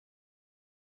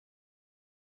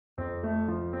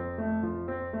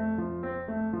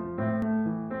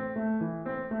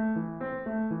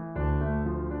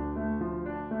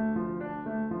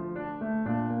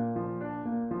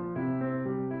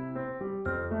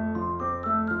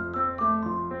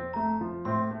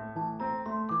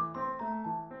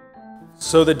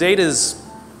So the date is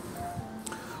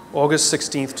August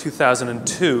 16th,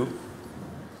 2002,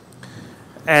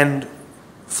 and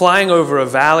flying over a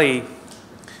valley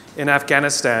in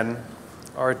Afghanistan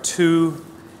are two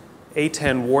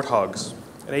A-10 Warthogs.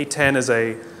 An A-10 is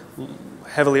a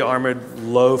heavily armored,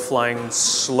 low-flying,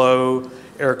 slow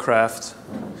aircraft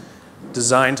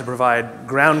designed to provide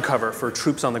ground cover for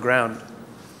troops on the ground.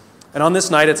 And on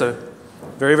this night, it's a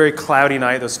very, very cloudy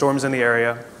night. The storm's in the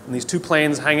area. And these two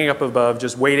planes hanging up above,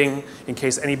 just waiting in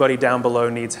case anybody down below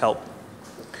needs help.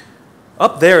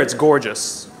 Up there, it's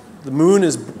gorgeous. The moon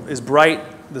is bright.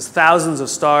 There's thousands of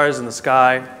stars in the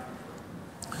sky.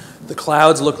 The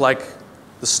clouds look like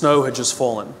the snow had just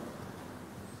fallen.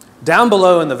 Down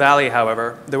below in the valley,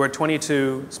 however, there were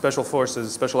 22 Special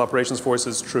Operations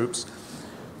Forces troops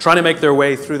trying to make their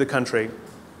way through the country,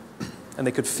 and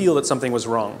they could feel that something was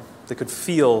wrong.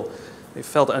 They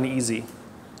felt uneasy.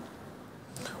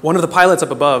 One of the pilots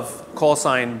up above, call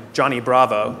sign Johnny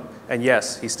Bravo, and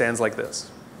yes, he stands like this.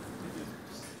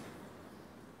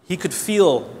 He could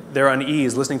feel their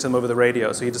unease listening to them over the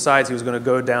radio, so he decides he was going to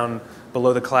go down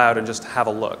below the cloud and just have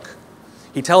a look.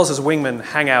 He tells his wingman,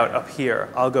 hang out up here,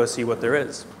 I'll go see what there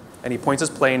is. And he points his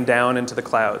plane down into the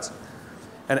clouds.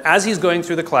 And as he's going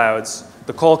through the clouds,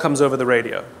 the call comes over the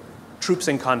radio, troops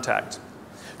in contact.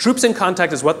 Troops in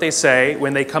contact is what they say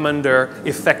when they come under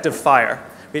effective fire.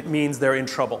 It means they're in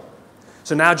trouble.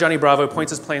 So now Johnny Bravo points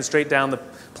his plane straight down. The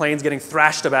plane's getting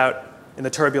thrashed about in the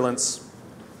turbulence.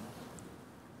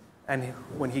 And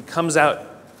when he comes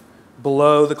out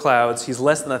below the clouds, he's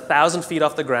less than 1,000 feet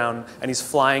off the ground, and he's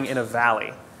flying in a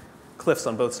valley, cliffs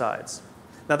on both sides.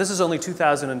 Now, this is only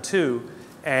 2002,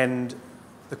 and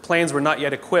the planes were not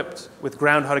yet equipped with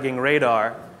ground-hugging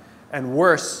radar. And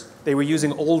worse, they were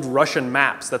using old Russian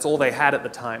maps. That's all they had at the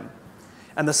time.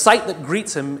 And the sight that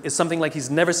greets him is something like he's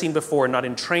never seen before, not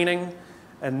in training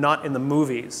and not in the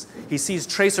movies. He sees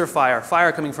tracer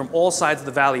fire coming from all sides of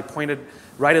the valley, pointed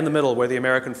right in the middle where the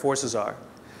American forces are.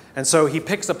 And so he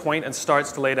picks a point and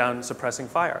starts to lay down suppressing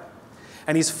fire.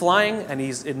 And he's flying, and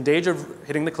he's in danger of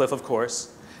hitting the cliff, of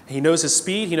course. He knows his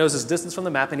speed, he knows his distance from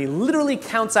the map, and he literally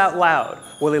counts out loud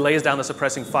while he lays down the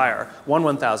suppressing fire. 1,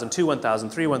 1,000, 2, 1,000,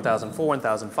 3, 1,000, 4,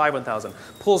 1,000, 5, 1,000.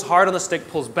 Pulls hard on the stick,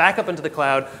 pulls back up into the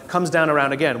cloud, comes down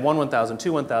around again. 1, 1,000,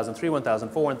 2, 1,000, 3, 1,000,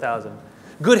 4, 1,000.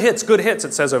 Good hits,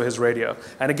 it says over his radio.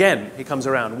 And again, he comes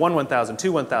around. 1, 1,000,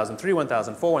 2, 1,000, 3,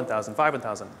 1,000, 4, 1,000, 5,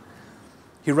 1,000.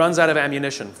 He runs out of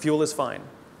ammunition. Fuel is fine.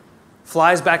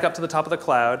 Flies back up to the top of the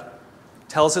cloud,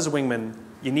 tells his wingman,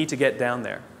 you need to get down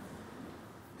there.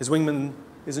 His wingman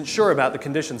isn't sure about the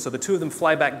conditions, so the two of them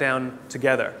fly back down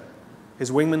together.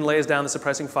 His wingman lays down the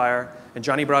suppressing fire, and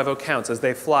Johnny Bravo counts as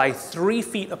they fly 3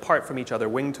 feet apart from each other,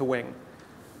 wing to wing.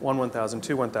 1, 1,000,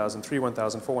 2, 1,000, 3,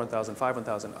 1,000, 4, 1,000, 5,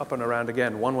 1,000, up and around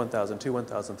again. 1, 1,000, 2,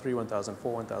 1,000, 3, 1,000,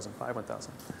 4, 1,000, 5,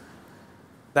 1,000.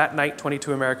 That night,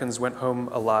 22 Americans went home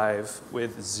alive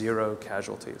with 0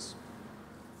 casualties.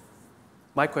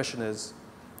 My question is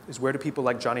where do people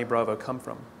like Johnny Bravo come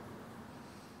from?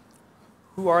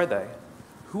 Who are they?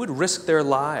 Who would risk their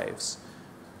lives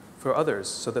for others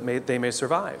so that they may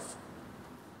survive?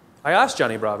 I asked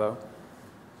Johnny Bravo.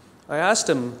 I asked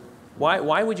him,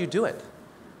 why would you do it?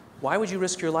 Why would you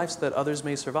risk your life so that others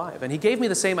may survive? And he gave me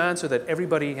the same answer that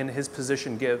everybody in his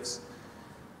position gives,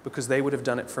 because they would have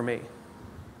done it for me.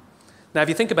 Now, if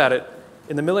you think about it,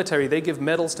 in the military, they give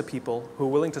medals to people who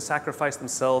are willing to sacrifice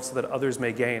themselves so that others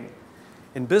may gain.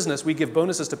 In business, we give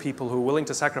bonuses to people who are willing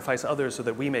to sacrifice others so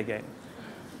that we may gain.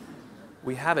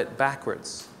 We have it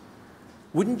backwards.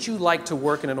 Wouldn't you like to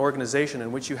work in an organization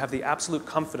in which you have the absolute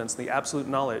confidence, the absolute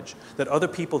knowledge that other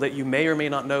people that you may or may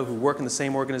not know who work in the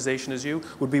same organization as you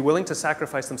would be willing to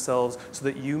sacrifice themselves so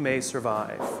that you may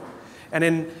survive? And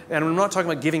I'm not talking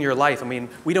about giving your life. I mean,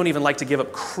 we don't even like to give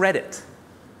up credit,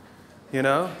 you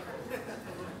know?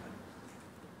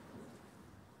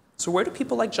 So where do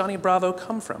people like Johnny Bravo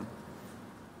come from?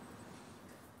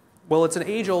 Well, it's an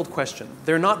age-old question.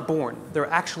 They're not born. They're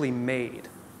actually made.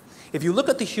 If you look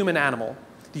at the human animal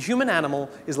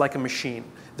is like a machine.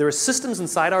 There are systems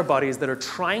inside our bodies that are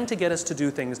trying to get us to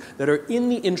do things that are in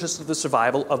the interest of the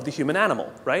survival of the human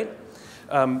animal, right?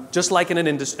 Just like in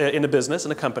a business,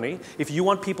 in a company, if you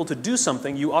want people to do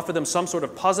something, you offer them some sort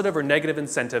of positive or negative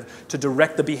incentive to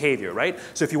direct the behavior, right?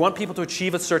 So if you want people to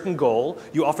achieve a certain goal,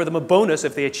 you offer them a bonus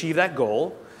if they achieve that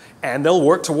goal, and they'll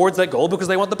work towards that goal because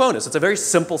they want the bonus. It's a very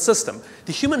simple system.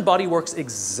 The human body works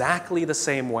exactly the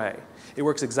same way. It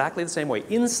works exactly the same way.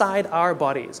 Inside our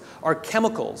bodies are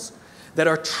chemicals that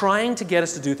are trying to get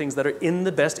us to do things that are in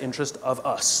the best interest of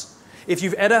us. If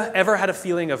you've ever had a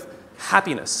feeling of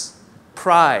happiness,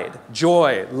 pride,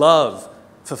 joy, love,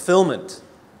 fulfillment,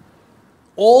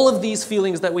 All of these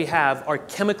feelings that we have are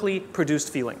chemically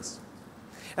produced feelings.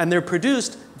 And they're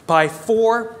produced by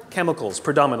 4 chemicals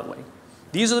predominantly.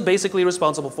 These are basically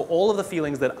responsible for all of the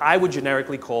feelings that I would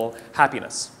generically call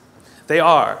happiness. They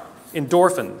are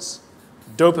endorphins,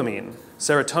 dopamine,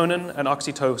 serotonin, and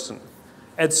oxytocin,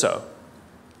 EDSO.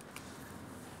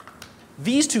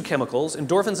 These 2 chemicals,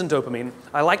 endorphins and dopamine,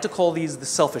 I like to call these the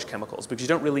selfish chemicals because you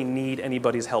don't really need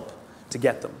anybody's help to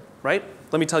get them, right?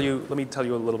 Let me tell you a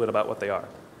little bit about what they are.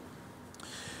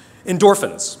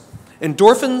 Endorphins.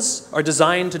 Endorphins are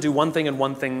designed to do one thing and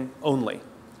one thing only: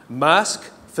 mask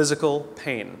physical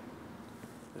pain.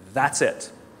 That's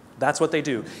it. That's what they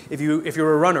do. If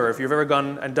you're a runner, if you've ever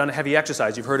gone and done heavy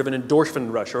exercise, you've heard of an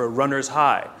endorphin rush or a runner's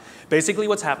high. Basically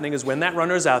what's happening is when that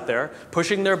runner's out there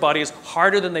pushing their bodies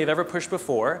harder than they've ever pushed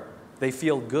before, they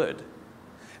feel good.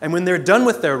 And when they're done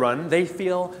with their run, they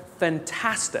feel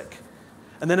fantastic.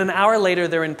 And then an hour later,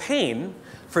 they're in pain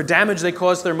for damage they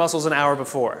caused to their muscles an hour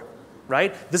before,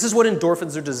 right? This is what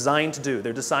endorphins are designed to do.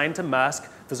 They're designed to mask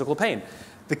physical pain.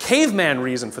 The caveman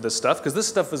reason for this stuff, because this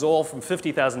stuff is all from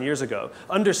 50,000 years ago,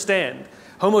 understand,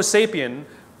 Homo sapien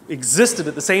existed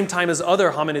at the same time as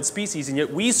other hominid species, and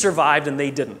yet we survived and they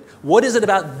didn't. What is it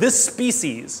about this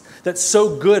species that's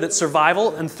so good at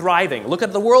survival and thriving? Look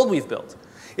at the world we've built.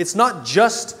 It's not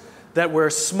just that we're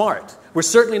smart. We're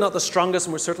certainly not the strongest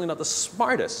and we're certainly not the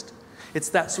smartest. It's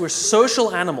that we're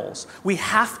social animals. We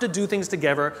have to do things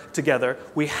together.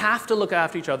 We have to look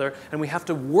after each other, and we have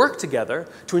to work together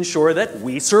to ensure that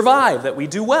we survive, that we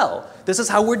do well. This is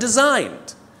how we're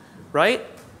designed, right?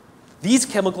 These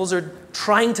chemicals are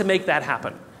trying to make that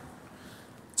happen.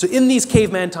 So in these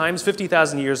caveman times,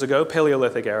 50,000 years ago,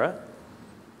 Paleolithic era,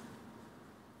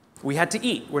 we had to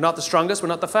eat. We're not the strongest, we're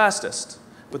not the fastest.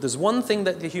 But there's one thing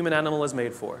that the human animal is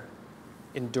made for: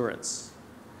 endurance.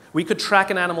 We could track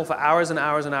an animal for hours and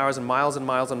hours and hours and miles and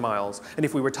miles and miles. And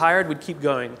if we were tired, we'd keep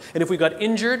going. And if we got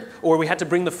injured or we had to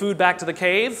bring the food back to the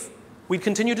cave, we'd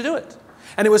continue to do it.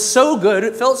 And it was so good,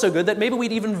 it felt so good, that maybe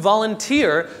we'd even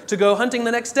volunteer to go hunting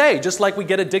the next day, just like we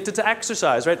get addicted to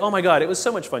exercise, right? Oh my God, it was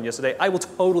so much fun yesterday. I will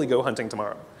totally go hunting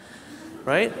tomorrow,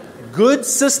 right? Good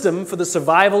system for the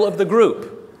survival of the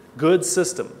group. Good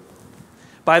system.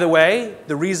 By the way,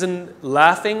 the reason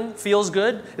laughing feels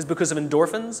good is because of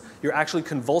endorphins. You're actually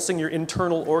convulsing your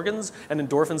internal organs, and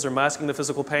endorphins are masking the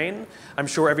physical pain. I'm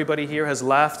sure everybody here has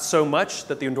laughed so much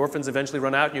that the endorphins eventually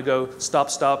run out and you go, stop,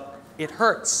 stop, it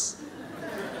hurts.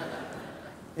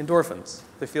 Endorphins,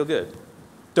 they feel good.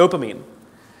 Dopamine.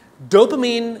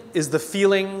 Dopamine is the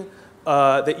feeling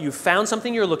that you found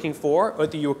something you're looking for, or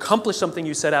that you accomplished something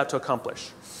you set out to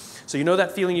accomplish. So you know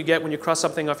that feeling you get when you cross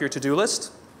something off your to-do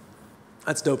list?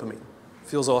 That's dopamine.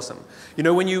 Feels awesome. You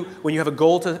know when you have a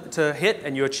goal to hit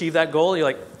and you achieve that goal, you're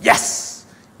like, yes!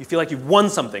 You feel like you've won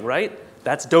something, right?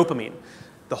 That's dopamine.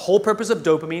 The whole purpose of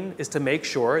dopamine is to make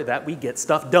sure that we get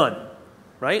stuff done,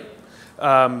 right?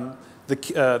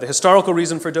 The historical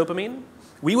reason for dopamine,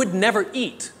 we would never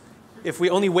eat if we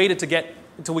only waited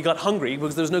until we got hungry,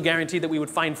 because there's no guarantee that we would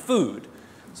find food.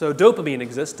 So dopamine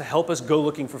exists to help us go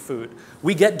looking for food.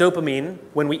 We get dopamine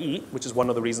when we eat, which is one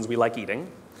of the reasons we like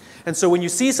eating. And so when you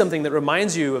see something that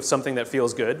reminds you of something that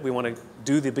feels good, we want to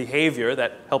do the behavior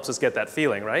that helps us get that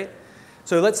feeling, right?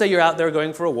 So let's say you're out there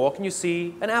going for a walk and you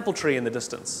see an apple tree in the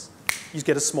distance. You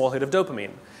get a small hit of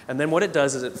dopamine. And then what it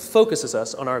does is it focuses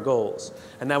us on our goals.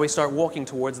 And now we start walking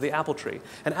towards the apple tree.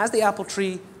 And as the apple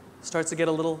tree starts to get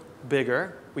a little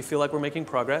bigger, we feel like we're making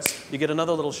progress. You get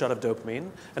another little shot of dopamine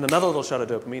and another little shot of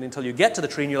dopamine until you get to the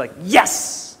tree and you're like,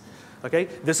 yes! Okay?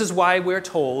 This is why we're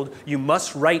told you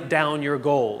must write down your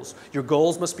goals. Your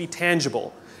goals must be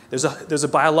tangible. There's a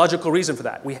biological reason for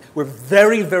that. We're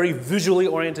very, very visually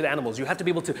oriented animals. You have to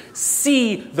be able to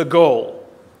see the goal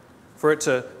for it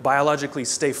to biologically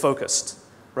stay focused,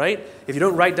 right? If you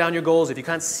don't write down your goals, if you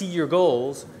can't see your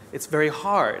goals, it's very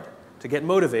hard to get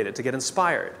motivated, to get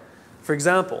inspired. For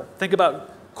example, think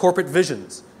about corporate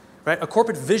visions, right? A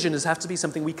corporate vision has to be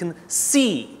something we can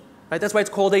see, right? That's why it's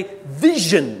called a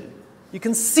vision. You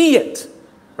can see it,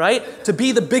 right? To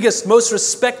be the biggest, most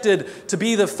respected, to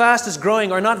be the fastest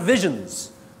growing are not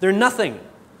visions. They're nothing,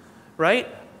 right?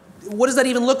 What does that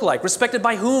even look like? Respected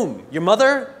by whom? Your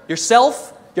mother?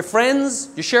 Yourself? Your friends?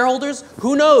 Your shareholders?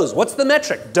 Who knows? What's the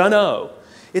metric? Dunno.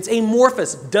 It's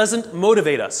amorphous, doesn't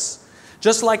motivate us.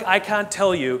 Just like I can't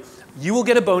tell you, you will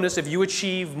get a bonus if you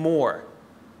achieve more.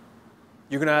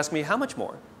 You're going to ask me, how much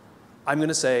more? I'm going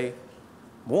to say,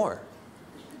 more.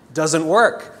 Doesn't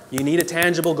work. You need a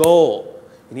tangible goal.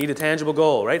 You need a tangible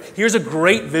goal, right? Here's a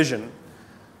great vision.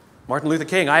 Martin Luther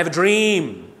King, I have a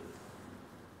dream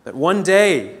that one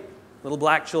day little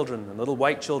black children and little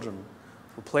white children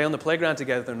We'll play on the playground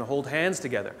together and hold hands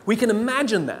together. We can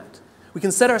imagine that. We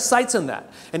can set our sights on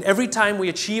that. And every time we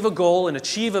achieve a goal and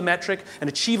achieve a metric and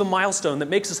achieve a milestone that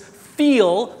makes us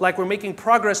feel like we're making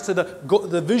progress to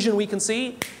the vision we can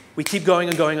see, we keep going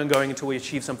and going and going until we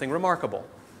achieve something remarkable.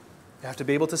 You have to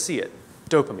be able to see it.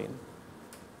 Dopamine.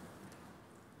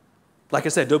 Like I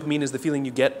said, dopamine is the feeling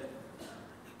you get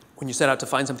when you set out to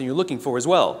find something you're looking for as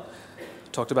well. I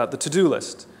talked about the to-do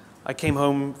list. I came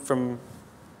home from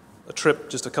a trip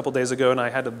just a couple days ago, and I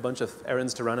had a bunch of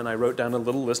errands to run, and I wrote down a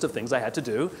little list of things I had to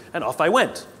do, and off I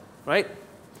went, right?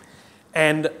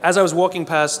 And as I was walking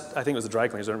past, I think it was the dry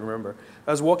cleaners, I don't remember.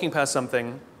 I was walking past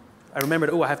something, I remembered,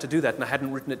 oh, I have to do that, and I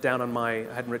hadn't written it down on my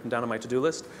to-do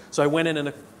list. So I went in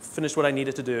and finished what I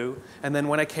needed to do, and then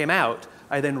when I came out,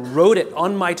 I then wrote it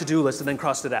on my to-do list and then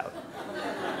crossed it out.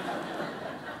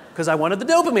 Because I wanted the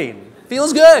dopamine.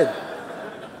 Feels good.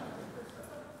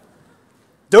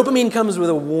 Dopamine comes with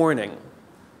a warning.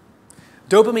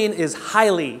 Dopamine is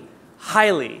highly,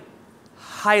 highly,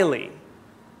 highly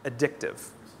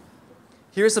addictive.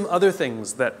 Here are some other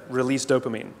things that release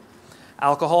dopamine.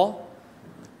 Alcohol,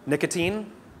 nicotine,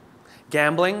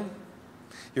 gambling,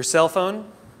 your cell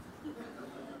phone.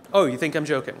 Oh, you think I'm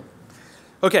joking?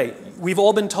 Okay, we've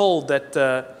all been told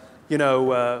that,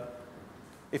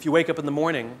 if you wake up in the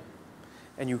morning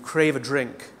and you crave a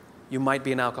drink, you might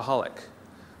be an alcoholic.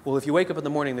 Well, if you wake up in the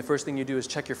morning, the first thing you do is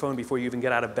check your phone before you even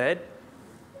get out of bed,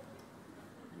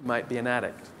 you might be an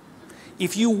addict.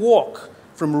 If you walk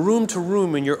from room to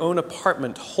room in your own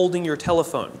apartment holding your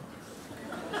telephone,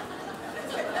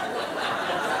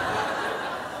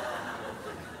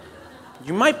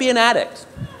 you might be an addict.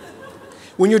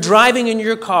 When you're driving in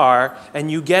your car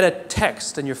and you get a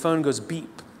text and your phone goes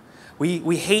beep.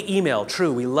 We hate email,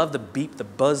 true. We love the beep, the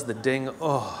buzz, the ding.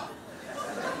 Oh.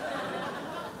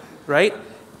 Right?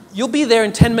 You'll be there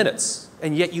in 10 minutes,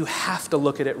 and yet you have to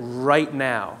look at it right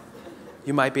now.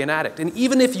 You might be an addict. And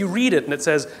even if you read it and it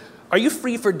says, are you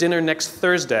free for dinner next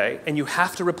Thursday, and you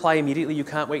have to reply immediately, you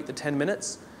can't wait the 10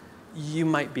 minutes, you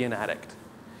might be an addict.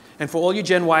 And for all you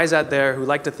Gen Ys out there who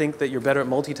like to think that you're better at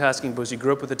multitasking because you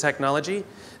grew up with the technology,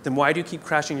 then why do you keep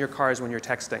crashing your cars when you're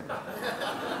texting?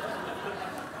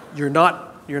 You're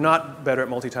not better at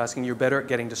multitasking, you're better at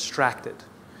getting distracted.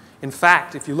 In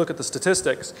fact, if you look at the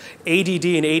statistics, ADD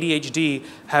and ADHD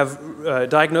have,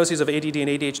 diagnoses of ADD and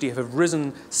ADHD have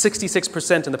risen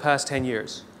 66% in the past 10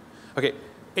 years. Okay,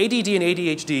 ADD and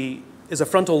ADHD is a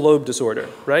frontal lobe disorder,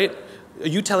 right? Are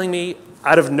you telling me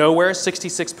out of nowhere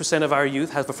 66% of our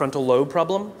youth have a frontal lobe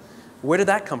problem? Where did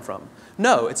that come from?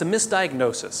 No, it's a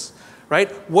misdiagnosis,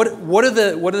 right? What are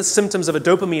the symptoms of a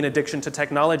dopamine addiction to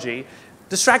technology?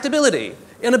 Distractibility,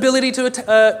 inability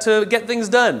to get things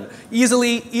done,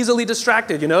 easily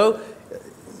distracted,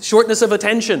 shortness of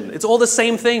attention. It's all the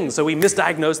same thing, so we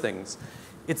misdiagnose things.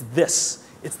 It's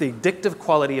the addictive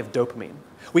quality of dopamine.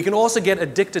 We can also get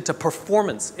addicted to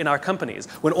performance in our companies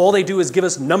when all they do is give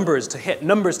us numbers to hit,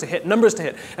 numbers to hit, numbers to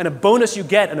hit, and a bonus you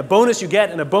get, and a bonus you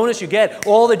get, and a bonus you get.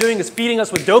 All they're doing is feeding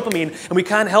us with dopamine, and we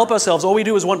can't help ourselves. All we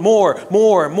do is want more,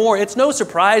 more, more. It's no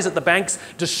surprise that the banks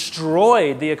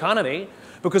destroyed the economy,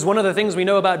 because one of the things we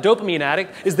know about dopamine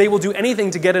addict is they will do anything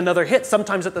to get another hit,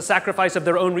 sometimes at the sacrifice of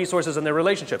their own resources and their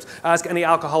relationships. Ask any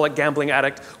alcoholic, gambling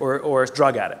addict, or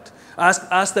drug addict.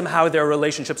 Ask them how their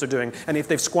relationships are doing and if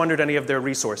they've squandered any of their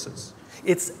resources.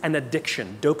 It's an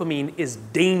addiction. Dopamine is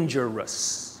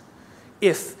dangerous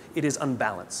if it is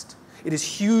unbalanced. It is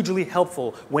hugely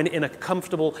helpful when in a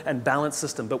comfortable and balanced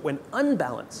system, but when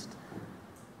unbalanced,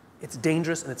 it's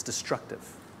dangerous and it's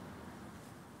destructive.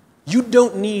 You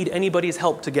don't need anybody's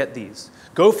help to get these.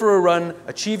 Go for a run,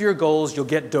 achieve your goals, you'll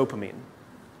get dopamine.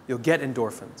 You'll get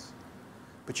endorphins.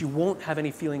 But you won't have any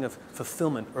feeling of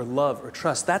fulfillment or love or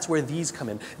trust. That's where these come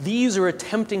in. These are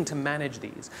attempting to manage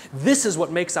these. This is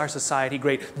what makes our society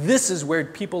great. This is where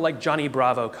people like Johnny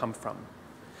Bravo come from.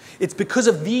 It's because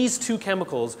of these two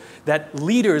chemicals that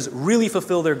leaders really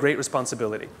fulfill their great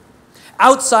responsibility.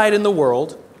 Outside in the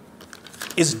world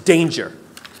is danger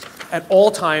at all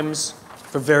times,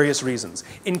 for various reasons.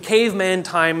 In caveman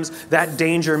times, that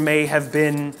danger may have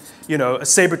been, a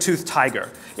saber-toothed tiger.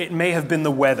 It may have been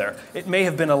the weather. It may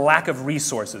have been a lack of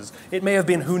resources. It may have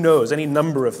been, who knows, any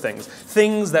number of things.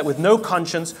 Things that with no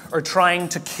conscience are trying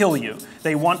to kill you.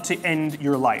 They want to end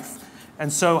your life.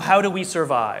 And so how do we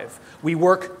survive? We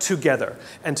work together.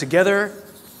 And together,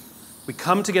 we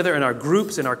come together in our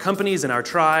groups, in our companies, in our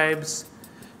tribes,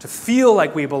 to feel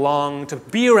like we belong, to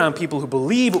be around people who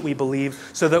believe what we believe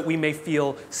so that we may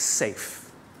feel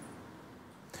safe.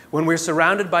 When we're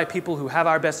surrounded by people who have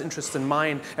our best interests in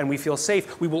mind and we feel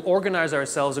safe, we will organize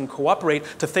ourselves and cooperate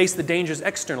to face the dangers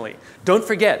externally. Don't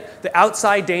forget, the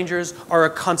outside dangers are a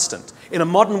constant. In a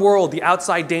modern world, the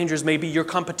outside dangers may be your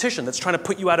competition that's trying to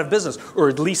put you out of business, or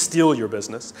at least steal your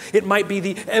business. It might be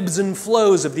the ebbs and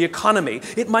flows of the economy.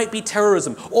 It might be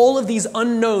terrorism. All of these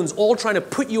unknowns, all trying to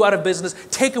put you out of business,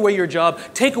 take away your job,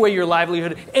 take away your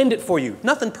livelihood, end it for you.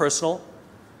 Nothing personal.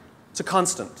 It's a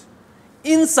constant.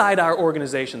 Inside our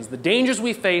organizations, the dangers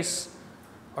we face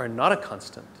are not a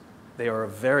constant. They are a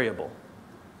variable.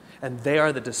 And they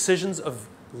are the decisions of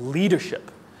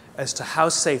leadership as to how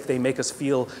safe they make us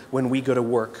feel when we go to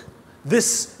work.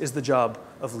 This is the job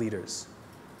of leaders.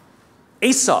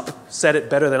 Aesop said it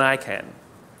better than I can.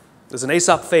 There's an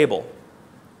Aesop fable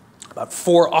about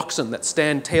 4 oxen that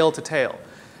stand tail to tail.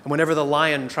 And whenever the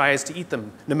lion tries to eat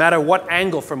them, no matter what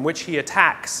angle from which he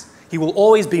attacks, he will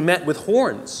always be met with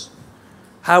horns.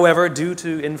 However, due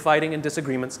to infighting and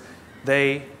disagreements,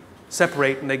 they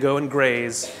separate and they go and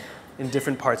graze in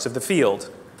different parts of the field.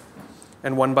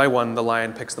 And one by one, the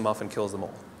lion picks them off and kills them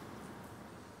all.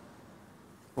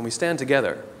 When we stand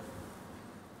together,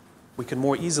 we can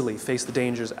more easily face the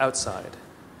dangers outside.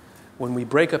 When we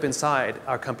break up inside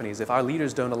our companies, if our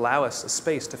leaders don't allow us a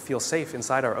space to feel safe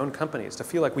inside our own companies, to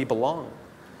feel like we belong,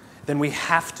 then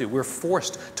we're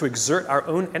forced to exert our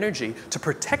own energy to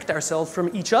protect ourselves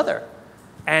from each other.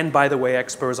 And, by the way,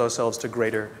 expose ourselves to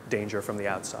greater danger from the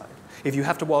outside. If you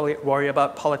have to worry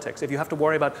about politics, if you have to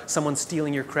worry about someone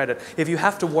stealing your credit, if you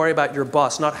have to worry about your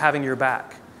boss not having your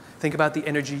back, think about the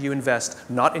energy you invest,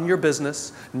 not in your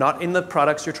business, not in the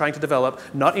products you're trying to develop,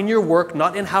 not in your work,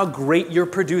 not in how great you're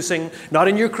producing, not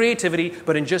in your creativity,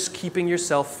 but in just keeping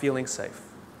yourself feeling safe.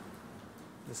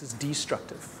 This is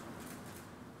destructive.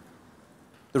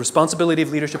 The responsibility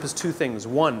of leadership is 2 things.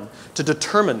 1, to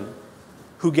determine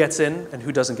who gets in and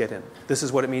who doesn't get in. This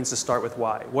is what it means to start with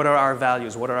why. What are our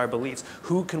values? What are our beliefs?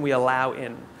 Who can we allow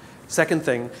in? Second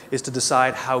thing is to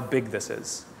decide how big this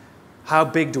is. How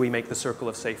big do we make the circle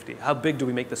of safety? How big do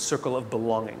we make the circle of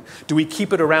belonging? Do we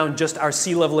keep it around just our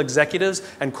C-level executives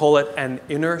and call it an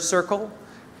inner circle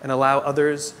and allow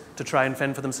others to try and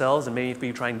fend for themselves and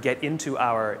maybe try and get into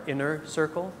our inner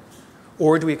circle?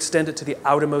 Or do we extend it to the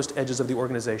outermost edges of the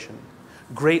organization?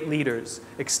 Great leaders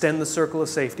extend the circle of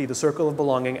safety, the circle of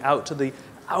belonging, out to the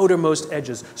outermost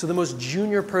edges. So the most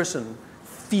junior person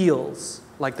feels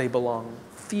like they belong,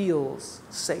 feels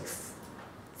safe,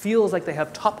 feels like they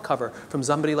have top cover from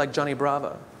somebody like Johnny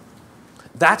Bravo.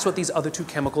 That's what these other 2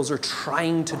 chemicals are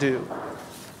trying to do.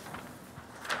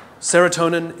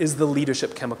 Serotonin is the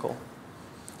leadership chemical,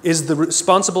 is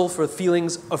responsible for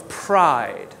feelings of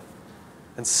pride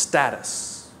and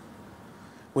status.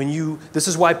 This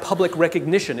is why public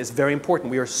recognition is very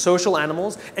important. We are social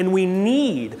animals, and we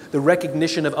need the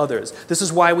recognition of others. This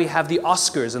is why we have the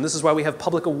Oscars, and this is why we have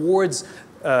public awards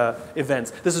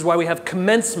events. This is why we have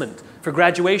commencement for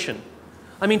graduation.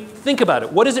 I mean, think about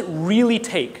it. What does it really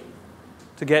take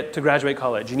to get to graduate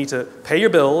college? You need to pay your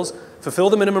bills, fulfill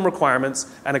the minimum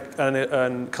requirements,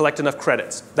 and collect enough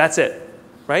credits. That's it,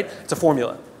 right? It's a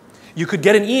formula. You could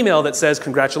get an email that says,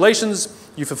 congratulations,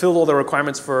 you fulfilled all the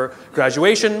requirements for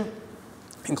graduation.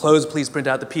 Enclosed, please print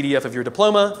out the PDF of your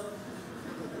diploma.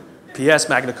 P.S.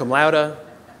 magna cum laude,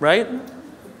 right?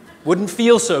 Wouldn't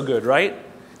feel so good, right?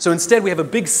 So instead, we have a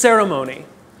big ceremony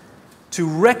to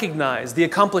recognize the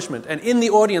accomplishment. And in the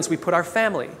audience, we put our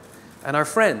family and our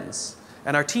friends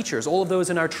and our teachers, all of those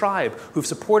in our tribe who've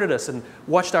supported us and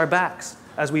watched our backs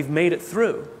as we've made it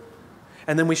through.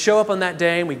 And then we show up on that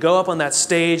day, and we go up on that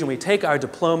stage, and we take our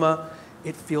diploma.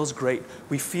 It feels great.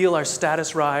 We feel our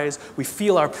status rise. We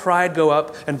feel our pride go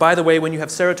up. And by the way, when you have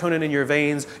serotonin in your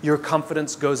veins, your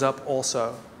confidence goes up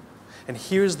also. And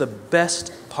here's the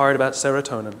best part about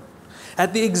serotonin.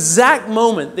 At the exact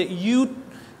moment that you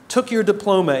took your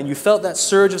diploma and you felt that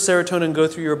surge of serotonin go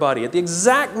through your body, at the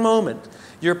exact moment,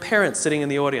 your parents sitting in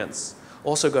the audience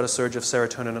also got a surge of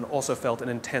serotonin and also felt an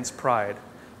intense pride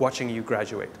watching you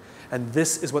graduate. And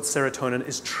this is what serotonin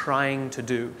is trying to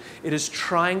do. It is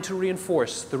trying to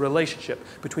reinforce the relationship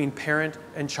between parent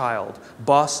and child,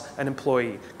 boss and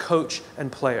employee, coach and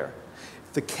player,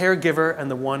 the caregiver and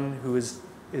the one who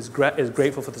is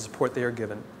grateful for the support they are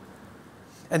given.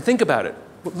 And think about it.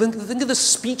 Think of the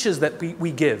speeches that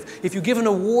we give. If you give an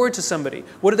award to somebody,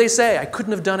 what do they say? I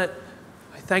couldn't have done it.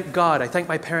 I thank God. I thank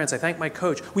my parents. I thank my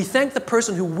coach. We thank the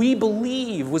person who we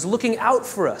believe was looking out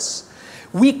for us.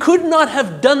 We could not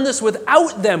have done this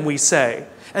without them, we say.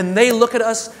 And they look at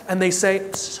us and they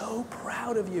say, so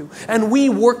proud of you. And we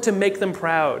work to make them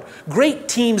proud. Great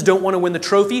teams don't want to win the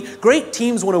trophy. Great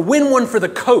teams want to win one for the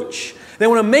coach. They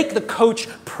want to make the coach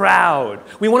proud.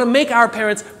 We want to make our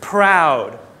parents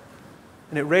proud.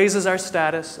 And it raises our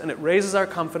status, and it raises our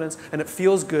confidence, and it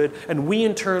feels good, and we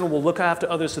in turn will look after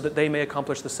others so that they may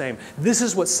accomplish the same. This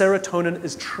is what serotonin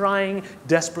is trying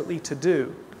desperately to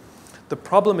do. The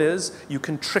problem is you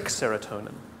can trick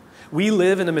serotonin. We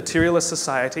live in a materialist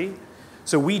society,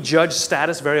 so we judge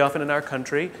status very often in our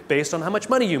country based on how much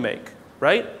money you make,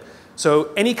 right?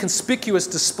 So any conspicuous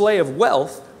display of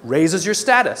wealth raises your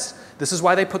status. This is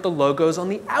why they put the logos on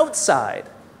the outside.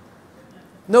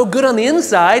 No good on the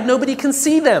inside, nobody can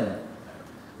see them.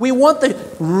 We want the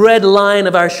red line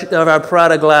of our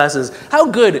Prada glasses. How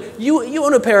good, you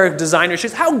own a pair of designer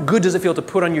shoes, how good does it feel to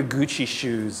put on your Gucci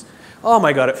shoes? Oh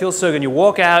my God, it feels so good. You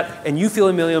walk out and you feel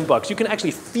 $1 million. You can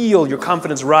actually feel your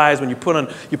confidence rise when you put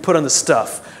on the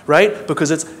stuff, right?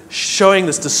 Because it's showing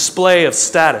this display of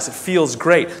status. It feels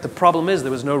great. The problem is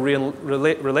there was no real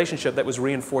relationship that was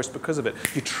reinforced because of it.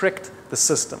 You tricked the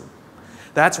system.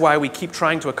 That's why we keep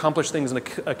trying to accomplish things and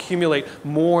accumulate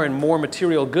more and more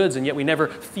material goods, and yet we never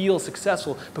feel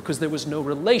successful because there was no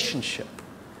relationship.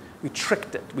 We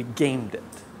tricked it. We gamed it.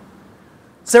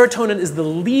 Serotonin is the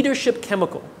leadership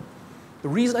chemical. The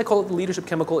reason I call it the leadership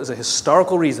chemical is a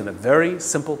historical reason, a very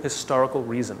simple historical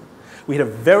reason. We had a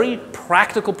very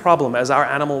practical problem as our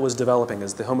animal was developing,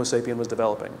 as the Homo sapien was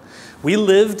developing. We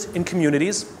lived in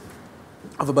communities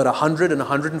of about 100 and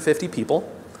 150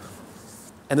 people.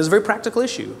 And there's a very practical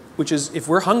issue, which is if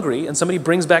we're hungry and somebody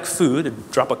brings back food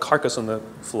and drop a carcass on the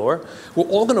floor, we're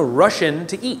all going to rush in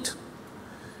to eat.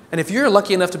 And if you're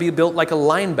lucky enough to be built like a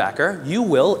linebacker, you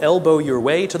will elbow your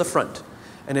way to the front.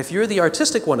 And if you're the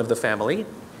artistic one of the family,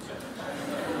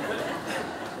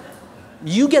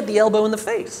 you get the elbow in the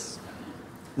face.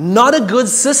 Not a good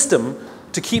system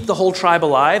to keep the whole tribe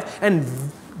alive, and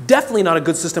definitely not a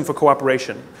good system for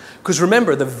cooperation. Because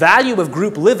remember, the value of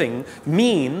group living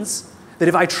means that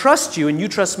if I trust you and you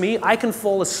trust me, I can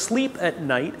fall asleep at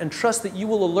night and trust that you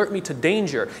will alert me to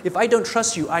danger. If I don't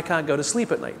trust you, I can't go to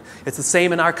sleep at night. It's the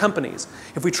same in our companies.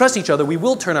 If we trust each other, we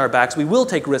will turn our backs, we will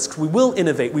take risks, we will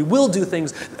innovate, we will do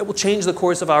things that will change the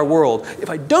course of our world.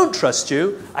 If I don't trust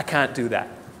you, I can't do that.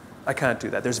 I can't do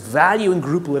that. There's value in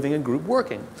group living and group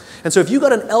working. And so if you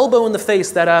got an elbow in the face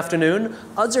that afternoon,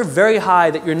 odds are very high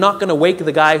that you're not going to wake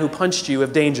the guy who punched you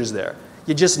if danger's there.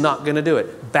 You're just not going to do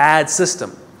it. Bad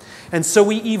system. And so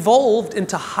we evolved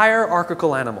into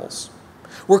hierarchical animals.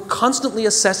 We're constantly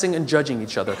assessing and judging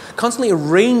each other, constantly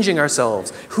arranging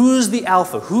ourselves. Who's the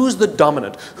alpha? Who's the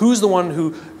dominant? Who's the one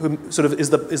who sort of is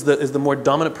the more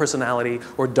dominant personality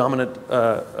or dominant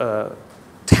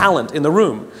talent in the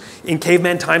room? In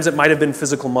caveman times, it might have been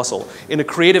physical muscle. In a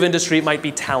creative industry, it might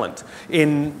be talent.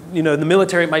 In the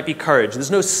military, it might be courage. There's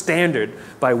no standard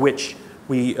by which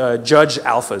we judge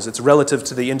alphas. It's relative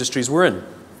to the industries we're in.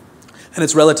 And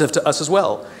it's relative to us as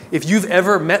well. If you've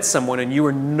ever met someone and you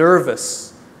were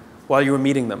nervous while you were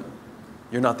meeting them,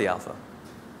 you're not the alpha.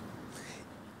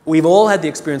 We've all had the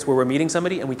experience where we're meeting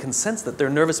somebody and we can sense that they're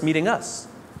nervous meeting us.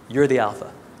 You're the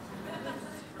alpha.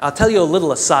 I'll tell you a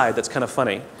little aside that's kind of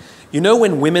funny. You know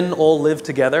when women all live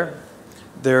together,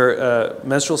 their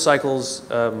menstrual cycles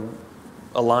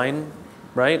align,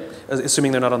 right?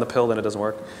 Assuming they're not on the pill, then it doesn't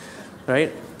work,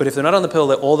 right? But if they're not on the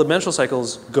pill, all the menstrual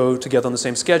cycles go together on the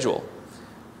same schedule.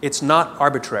 It's not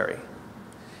arbitrary.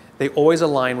 They always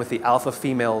align with the alpha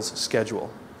female's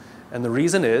schedule. And the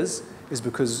reason is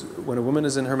because when a woman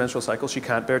is in her menstrual cycle, she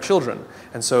can't bear children.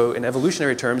 And so in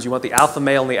evolutionary terms, you want the alpha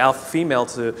male and the alpha female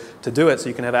to do it so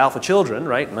you can have alpha children,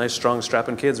 right? Nice, strong,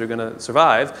 strapping kids are going to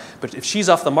survive. But if she's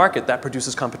off the market, that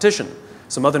produces competition.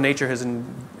 So Mother Nature has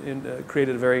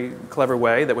created a very clever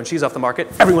way that when she's off the market,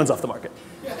 everyone's off the market.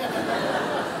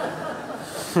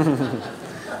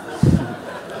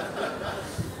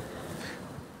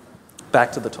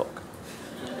 Back to the talk.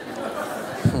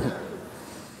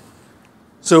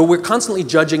 So we're constantly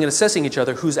judging and assessing each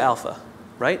other who's alpha,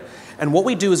 right? And what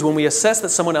we do is when we assess that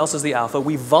someone else is the alpha,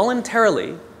 we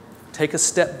voluntarily take a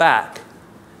step back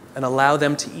and allow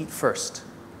them to eat first.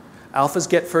 Alphas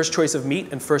get first choice of meat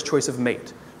and first choice of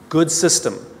mate. Good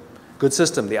system. Good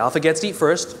system. The alpha gets to eat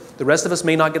first. The rest of us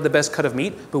may not get the best cut of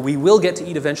meat, but we will get to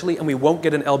eat eventually, and we won't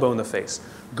get an elbow in the face.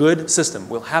 Good system.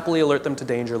 We'll happily alert them to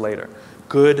danger later.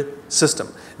 Good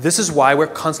system. This is why we're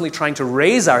constantly trying to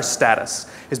raise our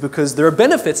status, is because there are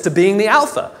benefits to being the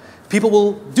alpha. People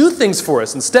will do things for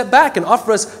us and step back and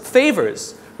offer us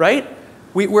favors, right?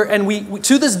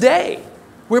 To this day,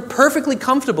 we're perfectly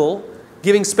comfortable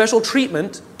giving special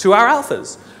treatment to our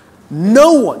alphas.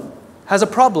 No one has a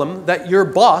problem that your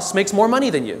boss makes more money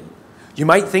than you. You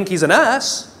might think he's an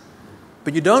ass,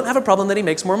 but you don't have a problem that he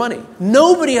makes more money.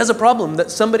 Nobody has a problem that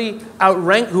somebody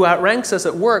who outranks us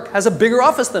at work has a bigger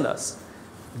office than us.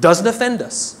 Doesn't offend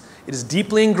us. It is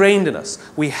deeply ingrained in us.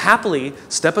 We happily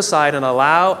step aside and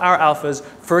allow our alphas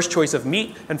first choice of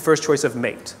meat and first choice of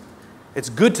mate. It's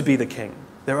good to be the king.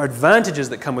 There are advantages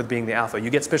that come with being the alpha.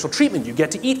 You get special treatment. You get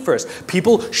to eat first.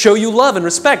 People show you love and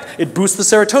respect. It boosts the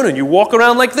serotonin. You walk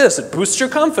around like this. It boosts your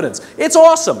confidence. It's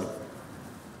awesome.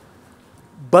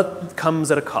 But it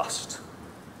comes at a cost.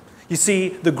 You see,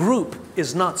 the group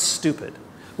is not stupid.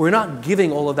 We're not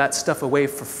giving all of that stuff away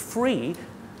for free.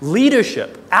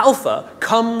 Leadership, alpha,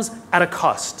 comes at a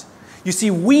cost. You see,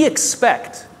 we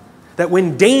expect that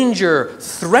when danger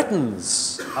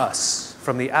threatens us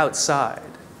from the outside,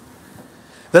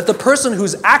 that the person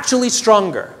who's actually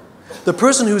stronger, the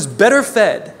person who's better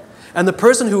fed, and the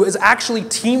person who is actually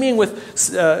teeming with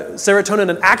serotonin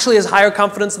and actually has higher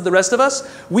confidence than the rest of us,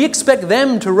 we expect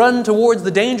them to run towards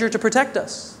the danger to protect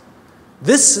us.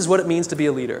 This is what it means to be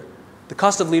a leader. The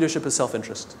cost of leadership is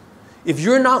self-interest. If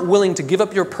you're not willing to give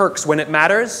up your perks when it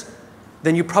matters,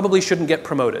 then you probably shouldn't get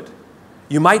promoted.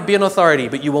 You might be an authority,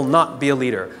 but you will not be a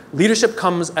leader. Leadership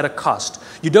comes at a cost.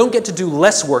 You don't get to do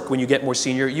less work when you get more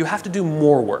senior. You have to do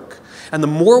more work. And the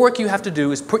more work you have to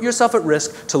do is put yourself at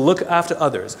risk to look after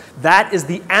others. That is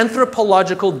the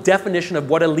anthropological definition of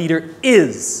what a leader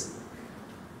is.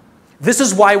 This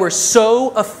is why we're so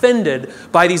offended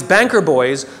by these banker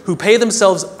boys who pay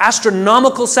themselves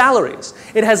astronomical salaries.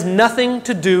 It has nothing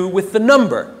to do with the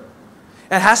number.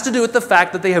 It has to do with the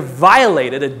fact that they have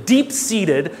violated a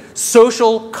deep-seated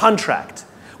social contract.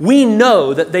 We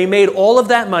know that they made all of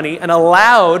that money and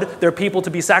allowed their people to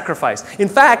be sacrificed. In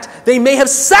fact, they may have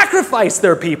sacrificed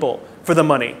their people for the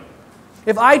money.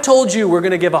 If I told you we're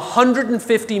going to give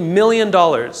 $150 million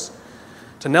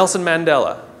to Nelson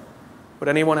Mandela, would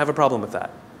anyone have a problem with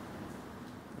that?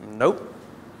 Nope.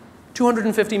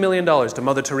 $250 million to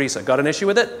Mother Teresa. Got an issue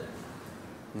with it?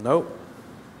 Nope.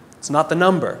 It's not the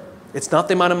number. It's not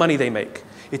the amount of money they make.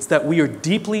 It's that we are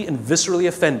deeply and viscerally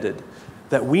offended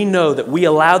that we know that we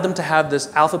allowed them to have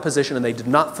this alpha position and they did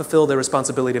not fulfill their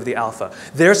responsibility of the alpha.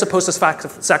 They're supposed to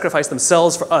sacrifice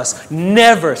themselves for us.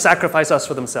 Never sacrifice us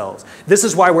for themselves. This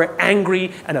is why we're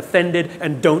angry and offended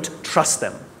and don't trust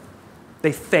them.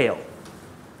 They fail.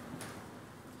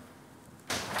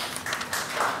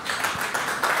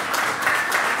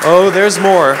 Oh, there's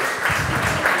more.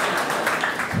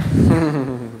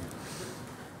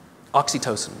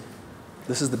 Oxytocin.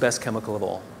 This is the best chemical of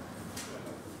all.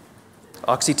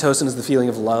 Oxytocin is the feeling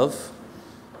of love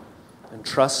and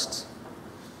trust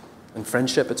and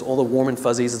friendship. It's all the warm and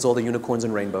fuzzies. It's all the unicorns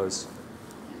and rainbows.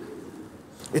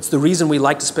 It's the reason we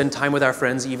like to spend time with our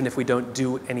friends even if we don't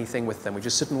do anything with them. We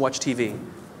just sit and watch TV.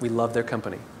 We love their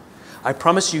company. I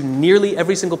promise you, nearly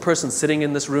every single person sitting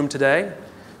in this room today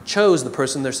chose the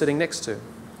person they're sitting next to.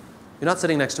 You're not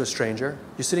sitting next to a stranger.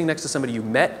 You're sitting next to somebody you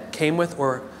met, came with,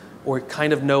 or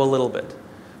kind of know a little bit.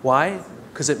 Why?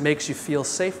 Because it makes you feel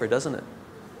safer, doesn't it?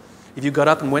 If you got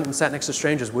up and went and sat next to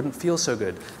strangers, it wouldn't feel so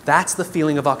good. That's the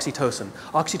feeling of oxytocin.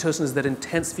 Oxytocin is that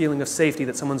intense feeling of safety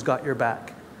that someone's got your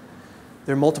back.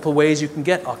 There are multiple ways you can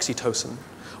get oxytocin.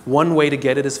 One way to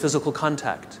get it is physical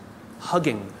contact.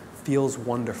 Hugging feels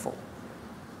wonderful.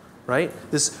 Right?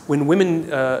 When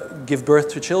women give birth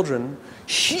to children,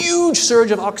 huge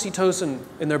surge of oxytocin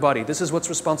in their body. This is what's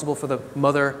responsible for the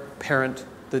mother-parent,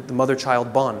 the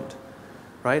mother-child bond.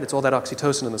 Right? It's all that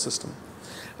oxytocin in the system.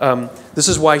 This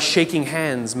is why shaking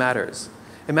hands matters.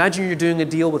 Imagine you're doing a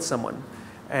deal with someone,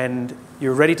 and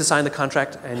you're ready to sign the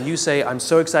contract, and you say, "I'm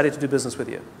so excited to do business with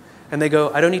you." And they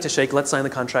go, "I don't need to shake, let's sign the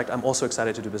contract, I'm also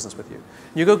excited to do business with you."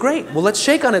 And you go, "Great, well let's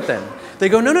shake on it then." They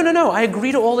go, "No, no, no, no, I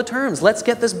agree to all the terms. Let's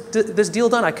get this deal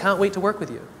done, I can't wait to work with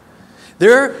you."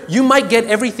 You might get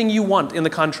everything you want in the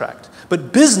contract,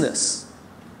 but business,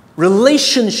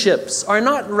 relationships are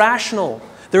not rational.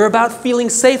 They're about feeling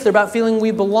safe, they're about feeling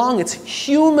we belong. It's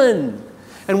human.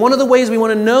 And one of the ways we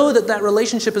want to know that that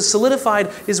relationship is solidified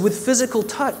is with physical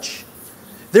touch.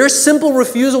 Their simple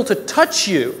refusal to touch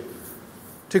you,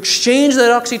 to exchange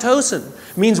that oxytocin,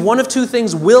 means one of two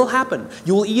things will happen.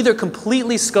 You will either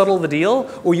completely scuttle the deal,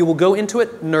 or you will go into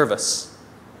it nervous.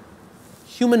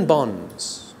 Human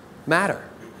bonds matter.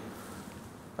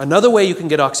 Another way you can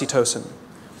get oxytocin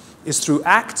is through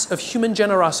acts of human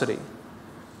generosity.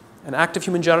 An act of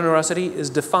human generosity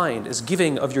is defined as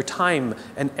giving of your time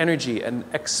and energy and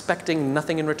expecting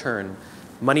nothing in return.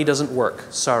 Money doesn't work,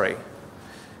 sorry.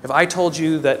 If I told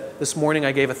you that this morning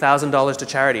I gave $1,000 to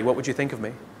charity, what would you think of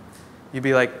me? You'd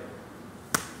be like,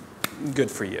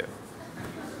 good for you.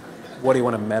 What, do you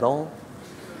want a medal?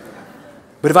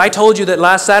 But if I told you that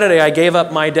last Saturday I gave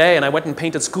up my day and I went and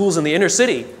painted schools in the inner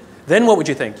city, then what would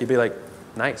you think? You'd be like,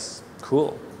 nice,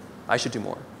 cool, I should do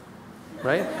more,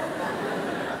 right?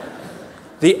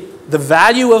 The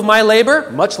value of my labor,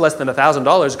 much less than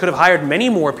 $1,000, could have hired many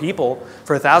more people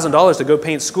for $1,000 to go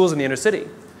paint schools in the inner city.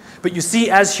 But you see,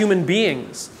 as human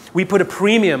beings, we put a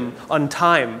premium on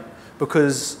time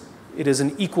because it is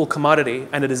an equal commodity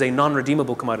and it is a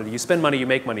non-redeemable commodity. You spend money, you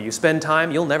make money. You spend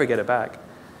time, you'll never get it back.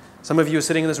 Some of you are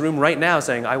sitting in this room right now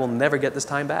saying, I will never get this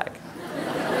time back.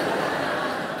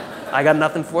 I got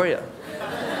nothing for you.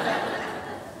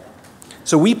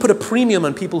 So we put a premium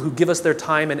on people who give us their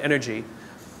time and energy.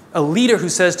 A leader who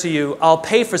says to you, I'll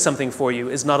pay for something for you,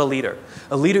 is not a leader.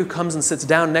 A leader who comes and sits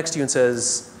down next to you and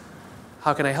says,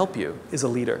 how can I help you, is a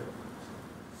leader.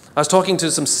 I was talking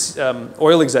to some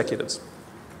oil executives,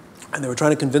 and they were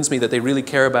trying to convince me that they really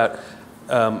care about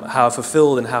how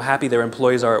fulfilled and how happy their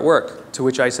employees are at work, to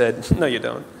which I said, no, you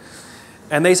don't.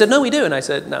 And they said, no, we do. And I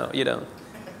said, no, you don't.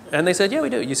 And they said, yeah, we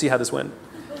do. You see how this went.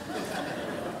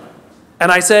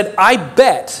 And I said, I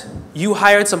bet you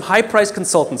hired some high-priced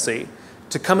consultancy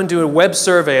to come and do a web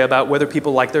survey about whether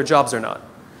people like their jobs or not.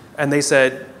 And they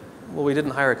said, well, we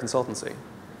didn't hire a consultancy.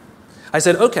 I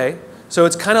said, okay, so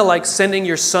it's kind of like sending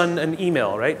your son an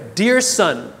email, right? Dear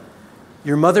son,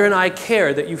 your mother and I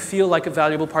care that you feel like a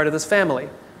valuable part of this family.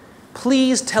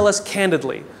 Please tell us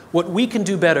candidly what we can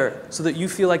do better so that you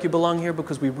feel like you belong here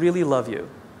because we really love you.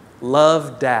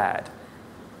 Love, Dad.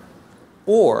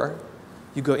 Or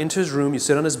you go into his room, you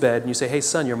sit on his bed, and you say, hey,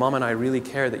 son, your mom and I really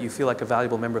care that you feel like a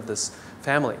valuable member of this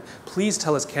family. Please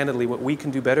tell us candidly what we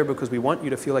can do better because we want you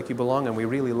to feel like you belong and we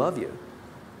really love you.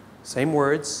 Same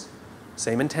words,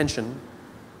 same intention,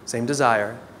 same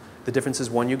desire. The difference is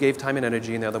one you gave time and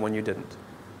energy and the other one you didn't.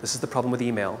 This is the problem with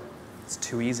email. It's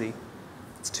too easy.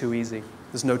 It's too easy.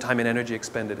 There's no time and energy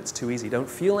expended. It's too easy. Don't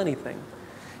feel anything.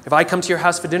 If I come to your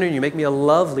house for dinner and you make me a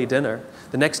lovely dinner,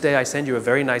 the next day I send you a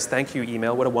very nice thank you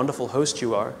email, what a wonderful host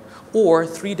you are. Or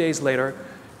 3 days later,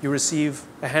 you receive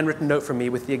a handwritten note from me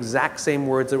with the exact same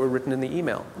words that were written in the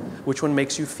email. Which one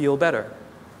makes you feel better?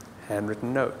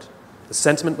 Handwritten note. The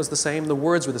sentiment was the same, the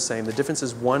words were the same. The difference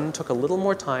is one took a little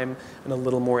more time and a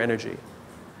little more energy.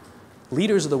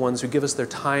 Leaders are the ones who give us their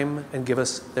time and give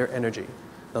us their energy,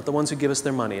 not the ones who give us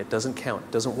their money. It doesn't count,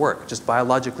 it doesn't work, just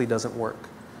biologically doesn't work.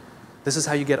 This is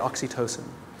how you get oxytocin,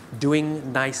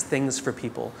 doing nice things for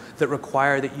people that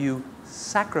require that you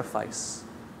sacrifice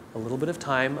a little bit of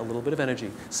time, a little bit of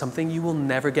energy, something you will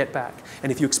never get back.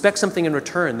 And if you expect something in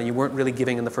return, then you weren't really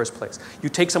giving in the first place. You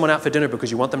take someone out for dinner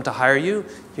because you want them to hire you,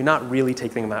 you're not really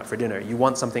taking them out for dinner. You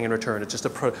want something in return. It's just a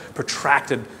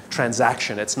protracted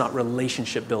transaction. It's not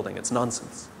relationship building. It's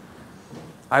nonsense.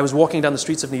 I was walking down the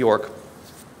streets of New York,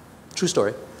 true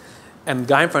story, and the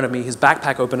guy in front of me, his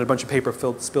backpack opened and a bunch of paper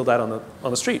spilled out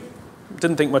on the street.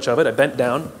 Didn't think much of it. I bent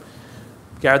down,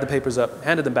 gathered the papers up,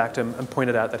 handed them back to him, and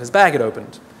pointed out that his bag had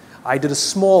opened. I did a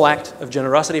small act of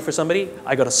generosity for somebody.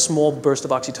 I got a small burst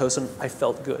of oxytocin. I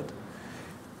felt good.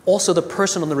 Also, the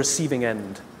person on the receiving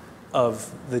end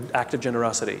of the act of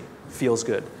generosity feels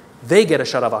good. They get a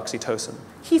shot of oxytocin.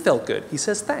 He felt good. He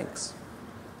says thanks.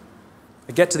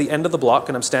 I get to the end of the block,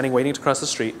 and I'm standing waiting to cross the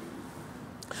street.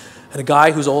 And a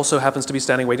guy who also happens to be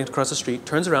standing waiting to cross the street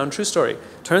turns around, true story,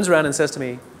 turns around and says to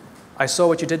me, I saw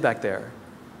what you did back there.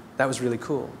 That was really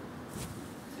cool.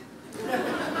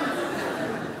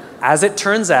 As it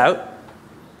turns out,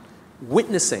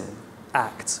 witnessing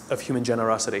acts of human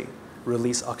generosity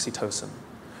release oxytocin.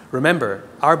 Remember,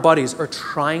 our bodies are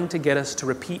trying to get us to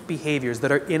repeat behaviors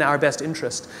that are in our best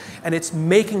interest, and it's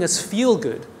making us feel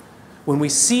good when we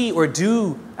see or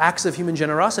do acts of human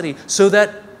generosity so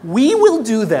that we will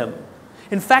do them.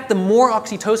 In fact, the more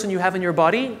oxytocin you have in your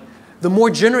body, the more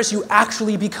generous you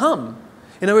actually become.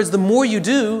 In other words, the more you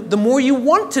do, the more you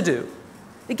want to do.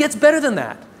 It gets better than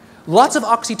that. Lots of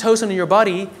oxytocin in your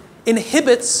body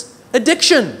inhibits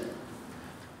addiction.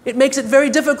 It makes it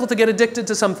very difficult to get addicted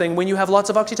to something when you have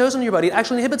lots of oxytocin in your body. It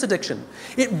actually inhibits addiction.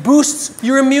 It boosts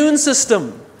your immune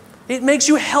system. It makes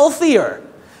you healthier.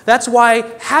 That's why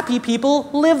happy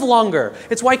people live longer.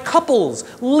 It's why couples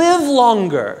live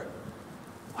longer.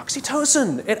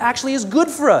 Oxytocin, it actually is good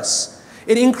for us.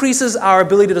 It increases our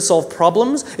ability to solve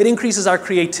problems. It increases our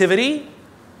creativity.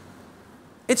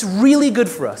 It's really good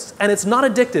for us, and it's not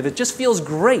addictive. It just feels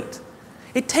great.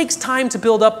 It takes time to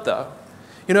build up, though.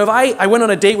 You know, if I went on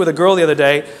a date with a girl the other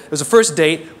day. It was a first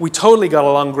date. We totally got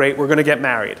along great. We're going to get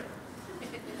married.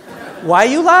 Why are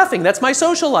you laughing? That's my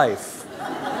social life.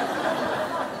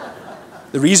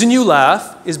 The reason you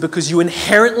laugh is because you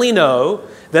inherently know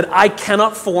that I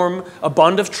cannot form a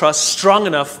bond of trust strong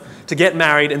enough to get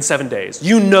married in 7 days.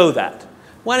 You know that.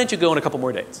 Why don't you go on a couple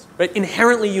more dates? Right?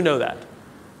 Inherently, you know that.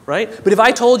 Right? But if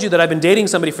I told you that I've been dating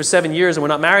somebody for 7 years and we're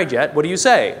not married yet, what do you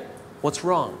say? What's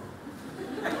wrong?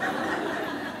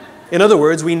 In other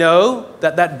words, we know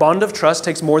that that bond of trust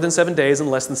takes more than 7 days and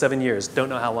less than 7 years. Don't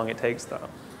know how long it takes, though.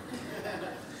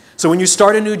 So when you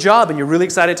start a new job and you're really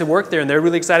excited to work there and they're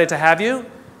really excited to have you,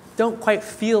 don't quite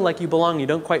feel like you belong. You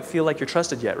don't quite feel like you're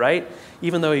trusted yet, right?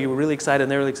 Even though you were really excited and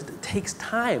they're really excited, it takes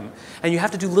time. And you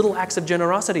have to do little acts of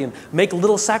generosity and make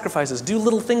little sacrifices, do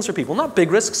little things for people. Not big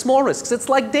risks, small risks. It's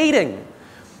like dating.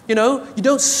 You know, you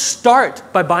don't start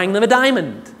by buying them a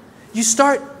diamond. You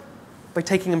start by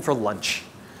taking them for lunch,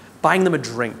 buying them a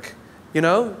drink, you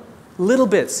know? Little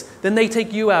bits. Then they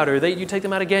take you out, or you take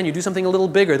them out again. You do something a little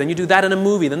bigger. Then you do that in a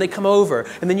movie. Then they come over,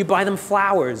 and then you buy them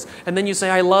flowers, and then you say,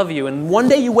 I love you. And one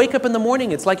day you wake up in the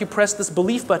morning, it's like you press this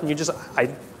belief button. You just,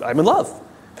 I'm in love.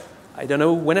 I don't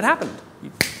know when it happened.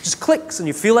 It just clicks, and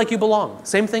you feel like you belong.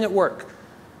 Same thing at work.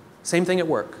 Same thing at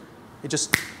work. It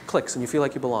just clicks, and you feel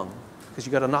like you belong because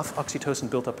you got enough oxytocin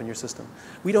built up in your system.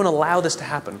 We don't allow this to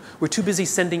happen. We're too busy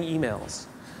sending emails.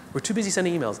 We're too busy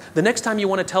sending emails. The next time you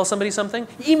want to tell somebody something,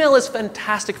 email is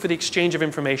fantastic for the exchange of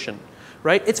information,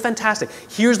 right? It's fantastic.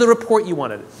 Here's the report you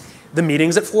wanted. The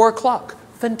meeting's at 4 o'clock.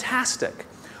 Fantastic.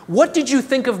 What did you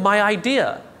think of my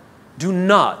idea? Do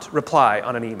not reply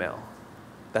on an email.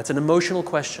 That's an emotional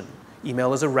question.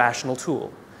 Email is a rational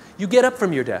tool. You get up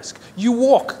from your desk. You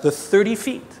walk the 30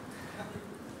 feet.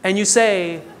 And you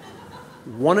say,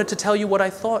 wanted to tell you what I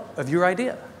thought of your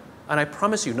idea. And I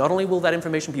promise you, not only will that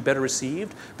information be better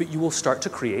received, but you will start to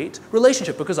create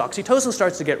relationship because oxytocin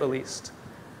starts to get released.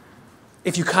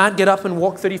 If you can't get up and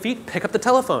walk 30 feet, pick up the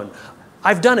telephone.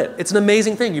 I've done it. It's an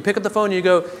amazing thing. You pick up the phone and you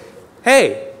go,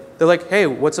 hey. They're like, hey,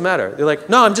 what's the matter? They're like,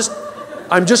 no,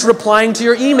 I'm just replying to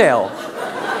your email.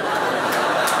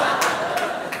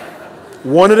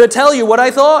 Wanted to tell you what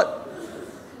I thought.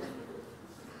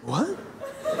 What?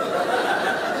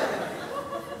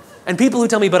 And people who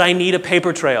tell me, but I need a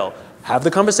paper trail, have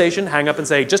the conversation, hang up and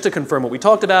say, just to confirm what we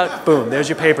talked about, boom, there's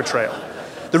your paper trail.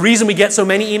 The reason we get so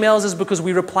many emails is because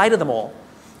we reply to them all.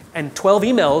 And 12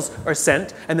 emails are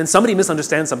sent, and then somebody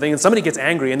misunderstands something, and somebody gets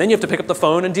angry, and then you have to pick up the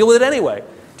phone and deal with it anyway.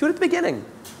 Do it at the beginning.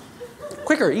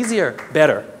 Quicker, easier,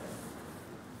 better.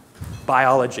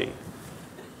 Biology.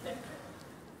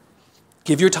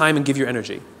 Give your time and give your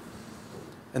energy.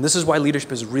 And this is why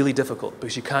leadership is really difficult,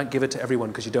 because you can't give it to everyone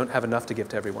because you don't have enough to give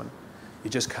to everyone. You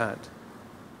just can't.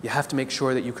 You have to make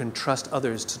sure that you can trust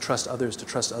others to trust others to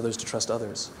trust others to trust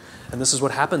others. And this is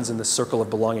what happens in this circle of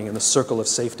belonging, in the circle of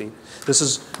safety. This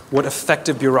is what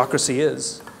effective bureaucracy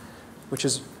is, which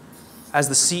is as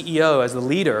the CEO, as the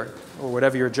leader, or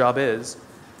whatever your job is,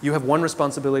 you have one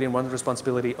responsibility and one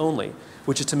responsibility only,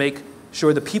 which is to make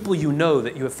sure the people you know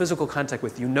that you have physical contact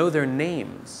with, you know their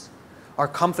names, are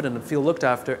confident and feel looked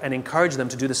after, and encourage them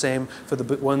to do the same for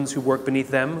the ones who work beneath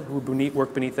them, who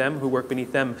work beneath them, who work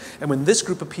beneath them. And when this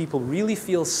group of people really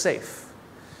feel safe,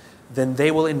 then they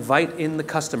will invite in the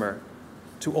customer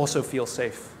to also feel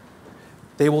safe.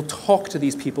 They will talk to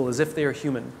these people as if they are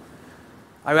human.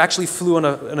 I actually flew on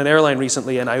an airline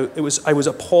recently, and I was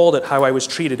appalled at how I was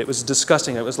treated. It was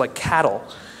disgusting. It was like cattle,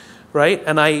 right?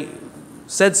 And I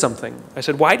said something. I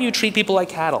said, why do you treat people like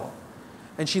cattle?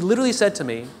 And she literally said to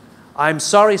me, I'm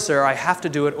sorry, sir, I have to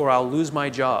do it or I'll lose my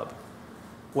job.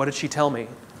 What did she tell me?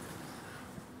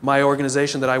 My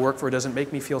organization that I work for doesn't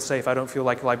make me feel safe. I don't feel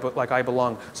like I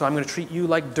belong. So I'm going to treat you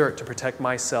like dirt to protect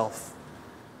myself.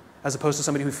 As opposed to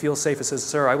somebody who feels safe and says,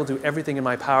 sir, I will do everything in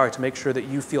my power to make sure that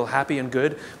you feel happy and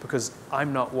good because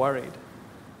I'm not worried.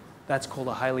 That's called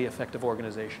a highly effective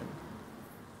organization.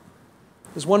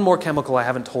 There's one more chemical I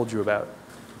haven't told you about.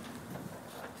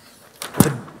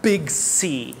 The big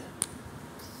C.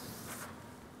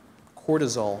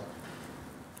 Cortisol.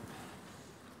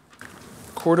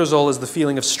 Cortisol is the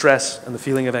feeling of stress and the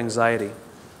feeling of anxiety.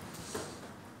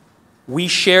 We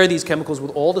share these chemicals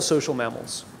with all the social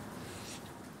mammals.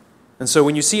 And so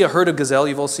when you see a herd of gazelle,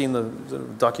 you've all seen the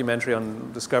documentary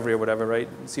on Discovery or whatever, right?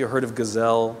 You see a herd of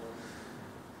gazelle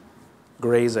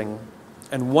grazing,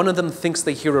 and one of them thinks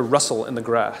they hear a rustle in the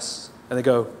grass, and they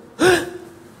go,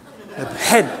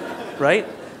 head, right?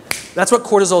 That's what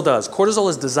cortisol does. Cortisol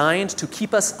is designed to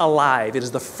keep us alive. It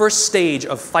is the first stage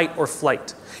of fight or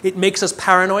flight. It makes us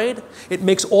paranoid. It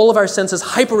makes all of our senses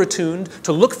hyper-attuned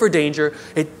to look for danger.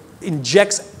 It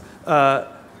injects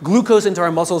glucose into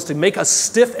our muscles to make us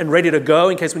stiff and ready to go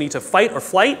in case we need to fight or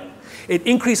flight. It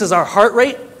increases our heart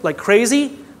rate like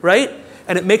crazy, right?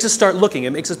 And it makes us start looking.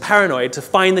 It makes us paranoid to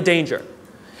find the danger.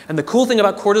 And the cool thing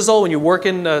about cortisol when you work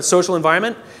in a social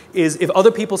environment is if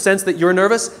other people sense that you're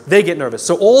nervous, they get nervous.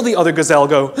 So all the other gazelle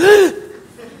go,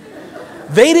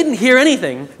 They didn't hear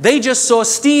anything. They just saw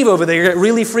Steve over there get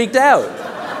really freaked out.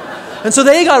 And so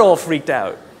they got all freaked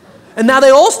out. And now they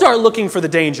all start looking for the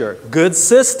danger. Good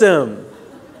system.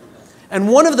 And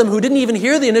one of them, who didn't even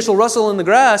hear the initial rustle in the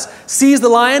grass, sees the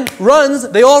lion, runs,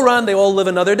 they all run, they all live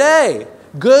another day.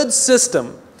 Good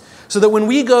system. So that when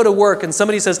we go to work and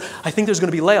somebody says, I think there's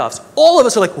going to be layoffs, all of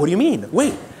us are like, what do you mean?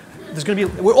 Wait, there's going to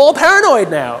be, we're all paranoid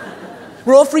now.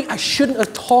 We're all freaked. I shouldn't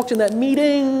have talked in that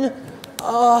meeting.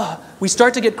 We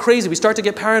start to get crazy. We start to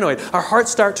get paranoid. Our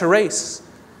hearts start to race.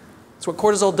 That's what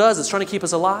cortisol does. It's trying to keep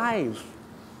us alive.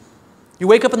 You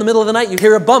wake up in the middle of the night, you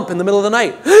hear a bump in the middle of the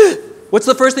night. What's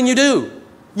the first thing you do?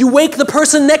 You wake the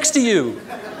person next to you.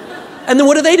 And then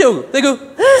what do? They go,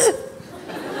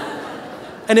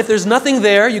 and if there's nothing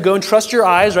there, you go and trust your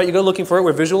eyes, right? You go looking for it.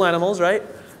 We're visual animals, right?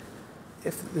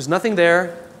 If there's nothing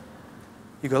there,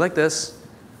 you go like this.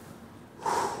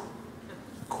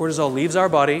 Cortisol leaves our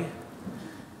body,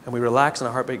 and we relax, and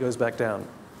our heart rate goes back down.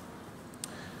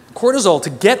 Cortisol, to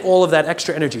get all of that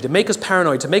extra energy, to make us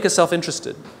paranoid, to make us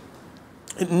self-interested,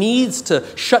 it needs to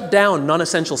shut down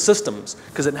non-essential systems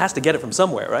because it has to get it from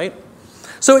somewhere, right?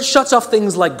 So it shuts off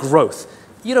things like growth.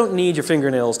 You don't need your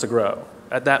fingernails to grow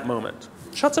at that moment.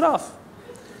 It shuts it off.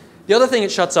 The other thing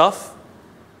it shuts off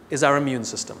is our immune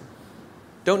system.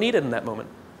 Don't need it in that moment.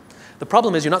 The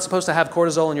problem is you're not supposed to have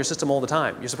cortisol in your system all the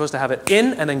time. You're supposed to have it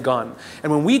in and then gone.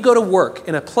 And when we go to work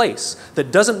in a place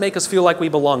that doesn't make us feel like we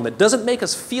belong, that doesn't make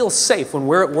us feel safe when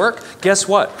we're at work, guess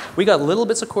what? We got little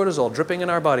bits of cortisol dripping in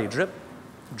our body. Drip,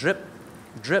 drip,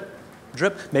 drip,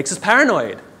 drip. Makes us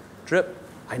paranoid. Drip.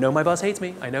 I know my boss hates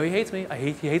me. I know he hates me.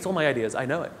 He hates all my ideas. I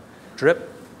know it. Drip,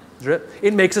 drip.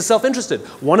 It makes us self-interested.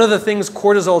 One of the things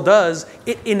cortisol does,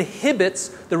 it inhibits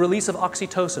the release of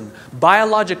oxytocin.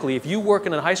 Biologically, if you work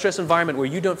in a high-stress environment where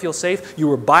you don't feel safe, you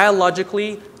are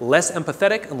biologically less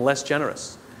empathetic and less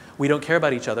generous. We don't care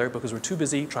about each other because we're too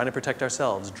busy trying to protect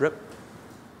ourselves. Drip,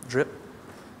 drip,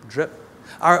 drip.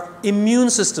 Our immune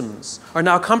systems are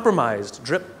now compromised.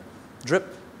 Drip,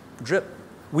 drip, drip.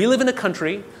 We live in a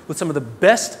country with some of the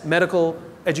best medical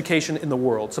education in the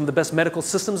world, some of the best medical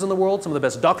systems in the world, some of the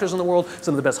best doctors in the world,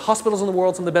 some of the best hospitals in the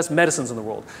world, some of the best medicines in the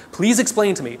world. Please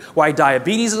explain to me why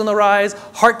diabetes is on the rise,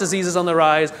 heart disease is on the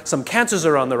rise, some cancers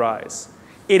are on the rise.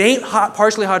 It ain't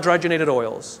partially hydrogenated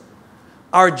oils.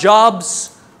 Our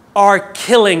jobs are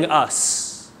killing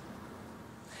us.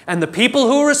 And the people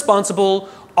who are responsible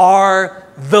are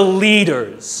the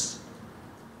leaders.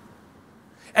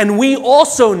 And we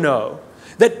also know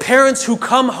that parents who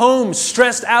come home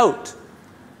stressed out,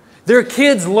 their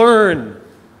kids learn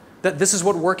that this is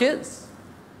what work is.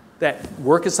 That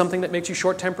work is something that makes you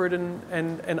short-tempered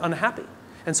and unhappy.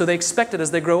 And so they expect it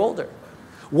as they grow older.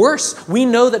 Worse, we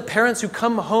know that parents who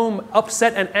come home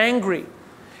upset and angry,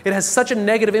 it has such a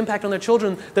negative impact on their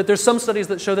children that there's some studies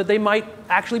that show that they might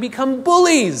actually become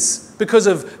bullies because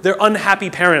of their unhappy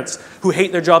parents who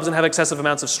hate their jobs and have excessive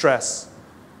amounts of stress.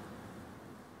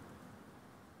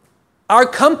 Our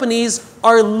companies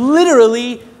are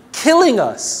literally killing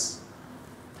us.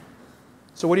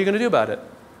 So what are you going to do about it?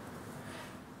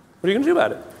 What are you going to do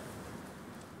about it?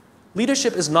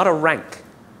 Leadership is not a rank.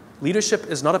 Leadership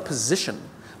is not a position.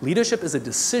 Leadership is a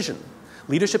decision.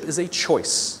 Leadership is a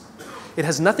choice. It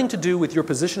has nothing to do with your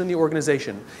position in the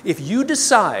organization. If you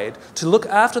decide to look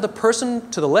after the person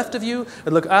to the left of you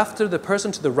and look after the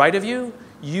person to the right of you,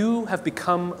 you have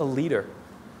become a leader.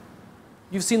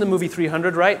 You've seen the movie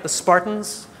 300, right? The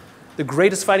Spartans, the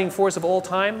greatest fighting force of all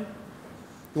time.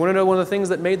 You want to know one of the things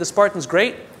that made the Spartans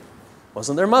great?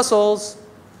 Wasn't their muscles,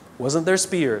 wasn't their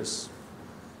spears.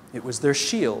 It was their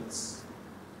shields.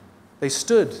 They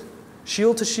stood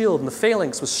shield to shield, and the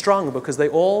phalanx was strong because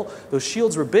those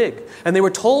shields were big. And they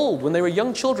were told when they were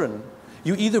young children,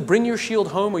 you either bring your shield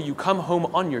home or you come home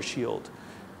on your shield.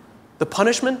 The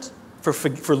punishment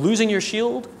for losing your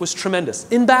shield was tremendous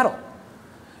in battle.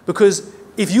 Because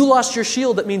if you lost your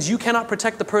shield, that means you cannot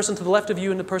protect the person to the left of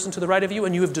you and the person to the right of you,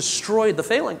 and you have destroyed the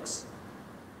phalanx.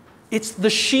 It's the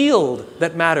shield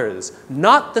that matters,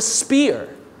 not the spear.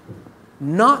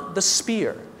 Not the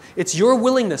spear. It's your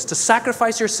willingness to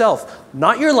sacrifice yourself,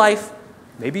 not your life,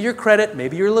 maybe your credit,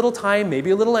 maybe your little time, maybe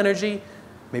a little energy,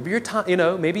 maybe your time,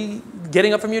 maybe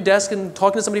getting up from your desk and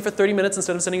talking to somebody for 30 minutes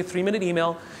instead of sending a 3-minute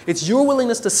email. It's your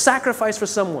willingness to sacrifice for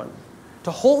someone,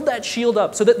 to hold that shield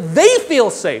up so that they feel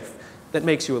safe, that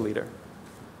makes you a leader.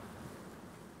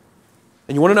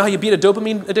 And you want to know how you beat a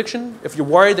dopamine addiction? If you're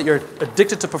worried that you're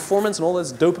addicted to performance and all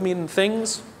those dopamine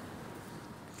things,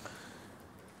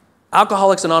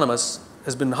 Alcoholics Anonymous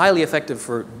has been highly effective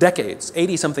for decades,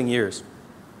 80-something years.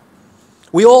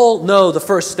 We all know the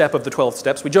first step of the 12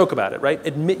 steps. We joke about it, right?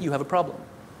 Admit you have a problem.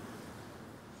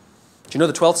 Do you know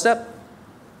the 12th step?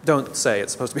 Don't say,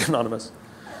 it's supposed to be anonymous.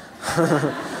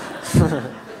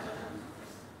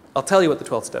 I'll tell you what the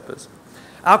 12th step is.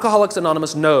 Alcoholics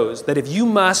Anonymous knows that if you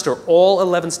master all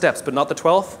 11 steps, but not the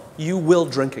 12th, you will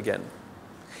drink again.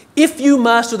 If you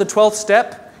master the 12th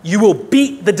step, you will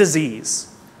beat the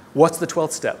disease. What's the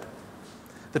 12th step?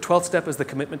 The 12th step is the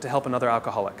commitment to help another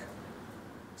alcoholic.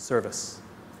 Service.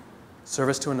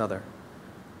 Service to another.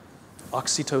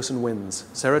 Oxytocin wins.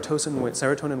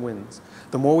 Serotonin wins.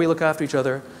 The more we look after each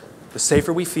other, the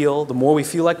safer we feel, the more we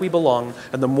feel like we belong,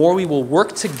 and the more we will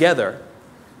work together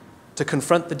to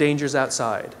confront the dangers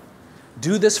outside.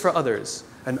 Do this for others,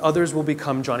 and others will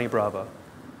become Johnny Bravo.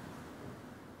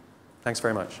 Thanks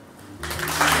very much.